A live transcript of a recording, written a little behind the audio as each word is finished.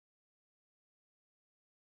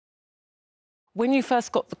When you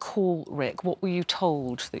first got the call, Rick, what were you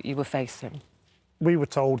told that you were facing? We were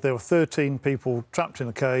told there were 13 people trapped in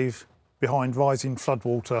a cave behind rising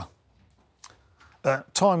floodwater.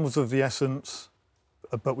 Time was of the essence,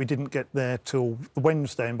 but we didn't get there till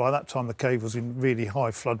Wednesday, and by that time the cave was in really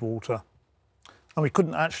high floodwater. And we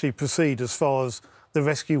couldn't actually proceed as far as the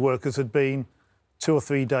rescue workers had been 2 or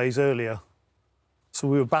 3 days earlier. So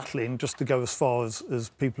we were battling just to go as far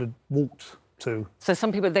as people had walked to. So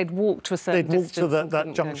some people, they'd walked to a certain distance. They'd walked to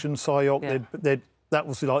that junction, Sayok. Yeah. That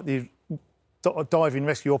was like the diving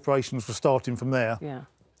rescue operations were starting from there. Yeah.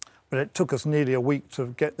 But it took us nearly a week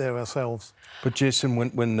to get there ourselves. But Jason,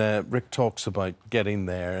 when Rick talks about getting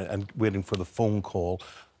there and waiting for the phone call,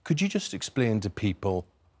 could you just explain to people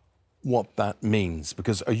what that means?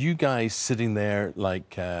 Because are you guys sitting there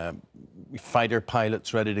like fighter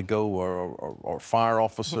pilots ready to go, or fire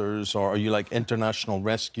officers, or are you like international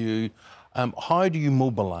rescue? How do you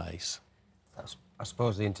mobilise? I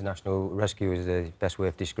suppose the international rescue is the best way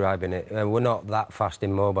of describing it. We're not that fast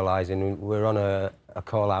in mobilising. We're on a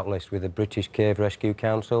call-out list with the British Cave Rescue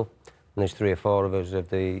Council, and there's 3 or 4 of us of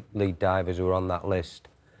the lead divers who are on that list,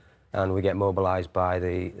 and we get mobilised by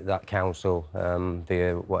that council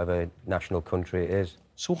via whatever national country it is.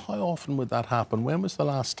 So how often would that happen? When was the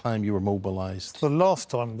last time you were mobilised? The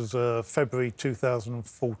last time was February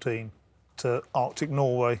 2014 to Arctic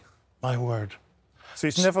Norway. My word. So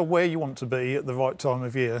it's never where you want to be at the right time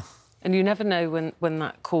of year. And you never know when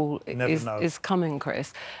that call is coming,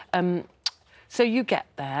 Chris. So you get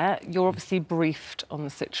there, you're obviously briefed on the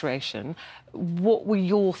situation. What were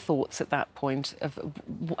your thoughts at that point of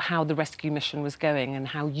how the rescue mission was going and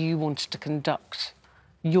how you wanted to conduct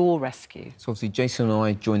your rescue? So obviously Jason and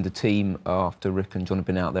I joined the team after Rick and John had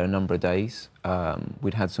been out there a number of days.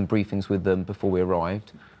 We'd had some briefings with them before we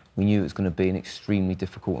arrived. We knew it was going to be an extremely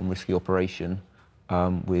difficult and risky operation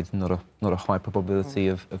with not a high probability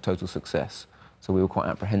of total success. So we were quite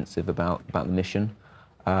apprehensive about the mission.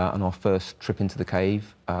 On our first trip into the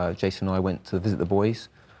cave, Jason and I went to visit the boys,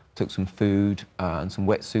 took some food and some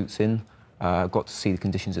wetsuits in, got to see the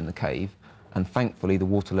conditions in the cave, and thankfully the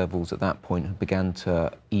water levels at that point had began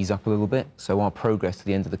to ease up a little bit, so our progress to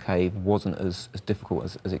the end of the cave wasn't as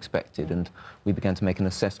difficult as expected, and we began to make an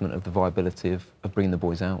assessment of the viability of bringing the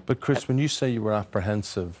boys out. But Chris, when you say you were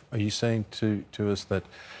apprehensive, are you saying to us that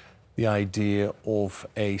the idea of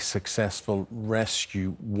a successful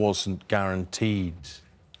rescue wasn't guaranteed?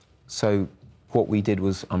 So what we did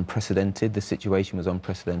was unprecedented. The situation was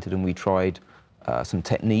unprecedented, and we tried some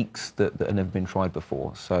techniques that had never been tried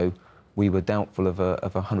before. So we were doubtful of a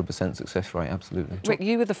 100% success rate, absolutely. Rick,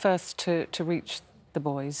 you were the first to reach the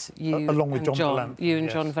boys. You along with John Valanthan. You and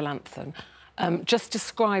John Valanthan. Just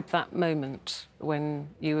describe that moment when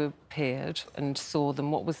you appeared and saw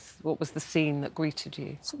them. What was the scene that greeted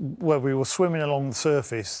you? Well, we were swimming along the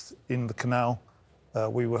surface in the canal.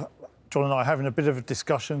 John and I having a bit of a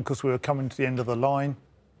discussion because we were coming to the end of the line.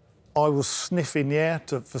 I was sniffing the air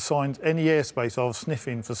for signs, any airspace I was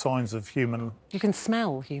sniffing for signs of human. You can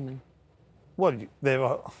smell human. Well, there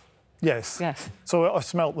are, yes. Yes. So I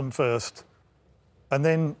smelt them first, and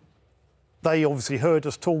then they obviously heard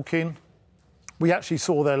us talking. We actually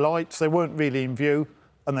saw their lights. They weren't really in view,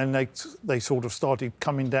 and then they sort of started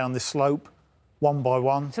coming down this slope, one by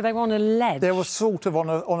one. So they were on a ledge? They were sort of on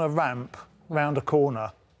a ramp round a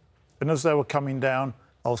corner. And as they were coming down,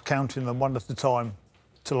 I was counting them one at a time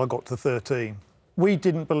till I got to 13. We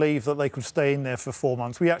didn't believe that they could stay in there for 4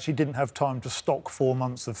 months. We actually didn't have time to stock 4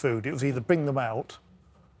 months of food. It was either bring them out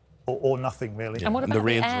or nothing, really. Yeah. And what about the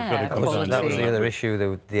rains air quality? That was the other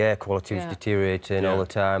issue. The air quality was deteriorating all the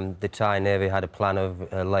time. The Thai Navy had a plan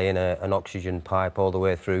of laying an oxygen pipe all the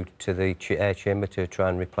way through to the air chamber to try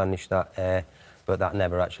and replenish that air. But that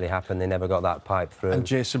never actually happened. They never got that pipe through. And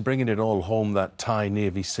Jason, bringing it all home, that Thai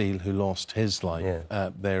Navy SEAL who lost his life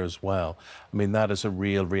there as well. I mean, that is a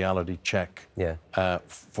real reality check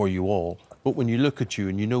for you all. But when you look at you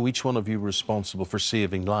and you know each one of you were responsible for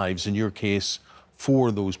saving lives, in your case, 4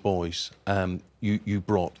 of those boys you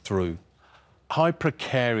brought through. How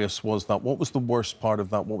precarious was that? What was the worst part of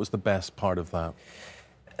that? What was the best part of that?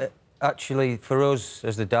 Actually, for us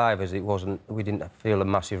as the divers, we didn't feel a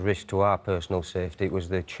massive risk to our personal safety. It was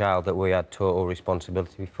the child that we had total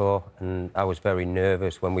responsibility for, and I was very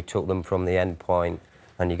nervous when we took them from the end point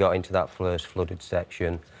and you got into that first flooded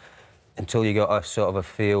section. Until you got a sort of a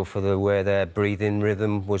feel for the way their breathing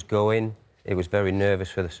rhythm was going, it was very nervous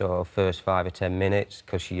for the sort of first 5 or 10 minutes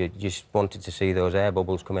because you just wanted to see those air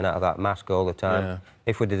bubbles coming out of that mask all the time. Yeah.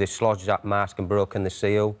 If we'd have dislodged that mask and broken the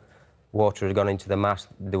seal, water had gone into the mask,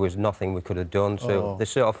 there was nothing we could have done. So the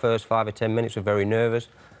sort of first 5 or 10 minutes were very nervous.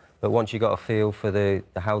 But once you got a feel for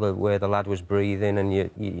where the lad was breathing, and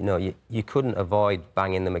you couldn't avoid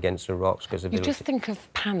banging them against the rocks because of you just think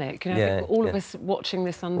of panic. You know, all of us watching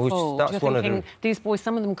this unfold. You're thinking these boys,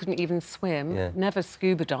 some of them couldn't even swim, never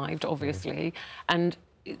scuba dived, obviously, and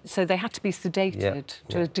so they had to be sedated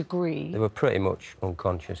to a degree. They were pretty much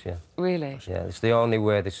unconscious, yeah. Really? Yeah, it's the only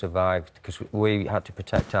way they survived, because we had to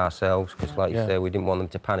protect ourselves, because, like you say, we didn't want them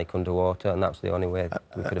to panic underwater, and that's the only way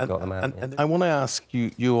we could have got them out. And I want to ask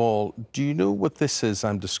you all, do you know what this is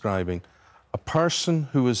I'm describing? A person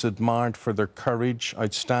who is admired for their courage,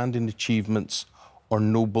 outstanding achievements, or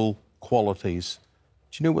noble qualities.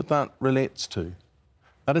 Do you know what that relates to?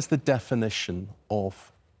 That is the definition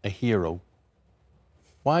of a hero.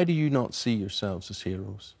 Why do you not see yourselves as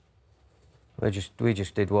heroes? We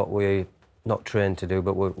just did what we're not trained to do,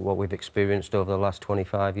 but what we've experienced over the last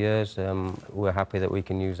 25 years. We're happy that we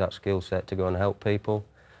can use that skill set to go and help people.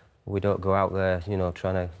 We don't go out there, you know,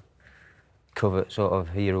 trying to covet sort of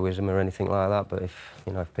heroism or anything like that. But if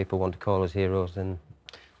people want to call us heroes, then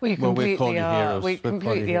we completely are. Heroes. We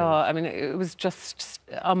completely are. I mean, it was just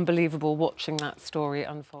unbelievable watching that story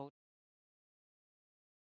unfold.